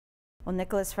Well,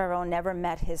 Nicholas Faraone never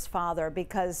met his father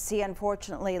because he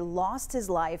unfortunately lost his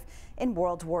life in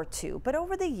World War II. But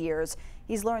over the years,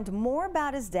 he's learned more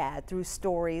about his dad through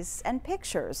stories and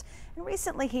pictures. And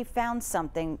recently he found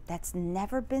something that's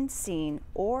never been seen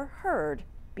or heard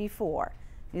before.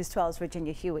 News 12's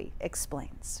Virginia Huey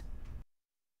explains.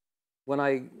 When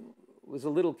I was a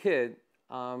little kid,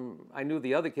 I knew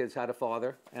the other kids had a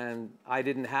father, and I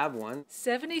didn't have one.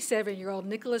 77-year-old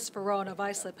Nicholas Faraone of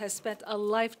Islip has spent a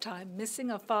lifetime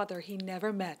missing a father he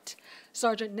never met.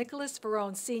 Sergeant Nicholas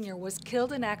Faraone Sr. was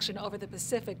killed in action over the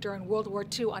Pacific during World War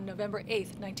II on November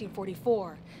 8,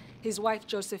 1944. His wife,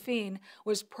 Josephine,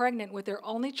 was pregnant with their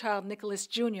only child, Nicholas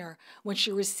Jr., when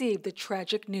she received the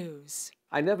tragic news.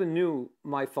 I never knew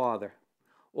my father.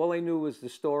 All I knew was the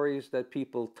stories that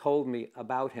people told me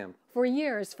about him. For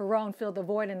years, Faraone filled the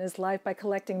void in his life by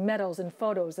collecting medals and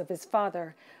photos of his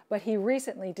father, but he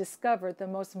recently discovered the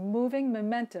most moving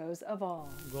mementos of all.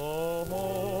 Go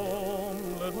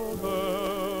home, little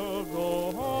girl,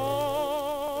 go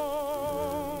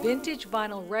home. Vintage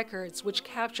vinyl records which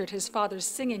captured his father's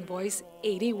singing voice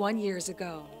 81 years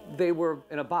ago. They were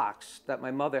in a box that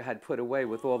my mother had put away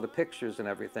with all the pictures and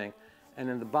everything. And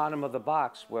in the bottom of the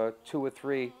box were 2 or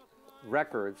 3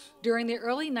 records. During the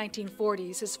early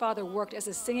 1940s, his father worked as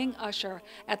a singing usher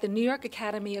at the New York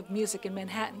Academy of Music in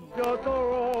Manhattan. Just a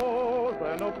rose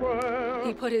and a prayer.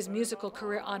 He put his musical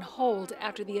career on hold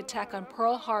after the attack on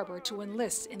Pearl Harbor to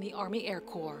enlist in the Army Air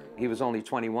Corps. He was only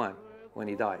 21 when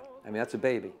he died. I mean, that's a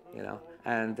baby, you know.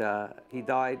 And he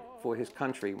died for his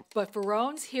country. But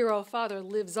Faraone's hero father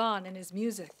lives on in his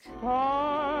music.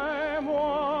 Time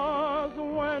was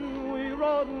when we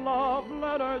wrote love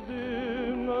letters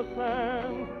in the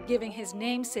sand, giving his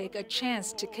namesake a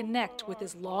chance to connect with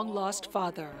his long-lost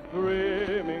father.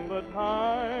 dreaming the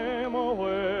time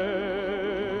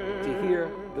away. To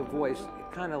hear the voice,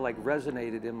 it kind of like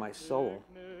resonated in my soul.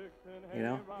 You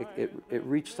know, it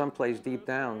reached someplace deep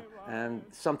down, and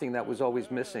something that was always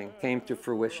missing came to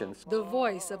fruition. The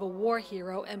voice of a war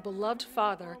hero and beloved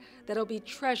father that'll be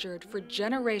treasured for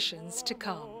generations to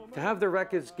come. To have the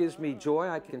records gives me joy.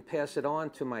 I can pass it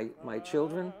on to my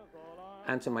children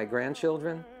and to my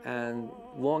grandchildren, and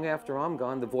long after I'm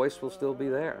gone, the voice will still be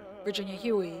there. Virginia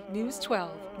Huey, News 12,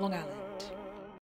 Long Island.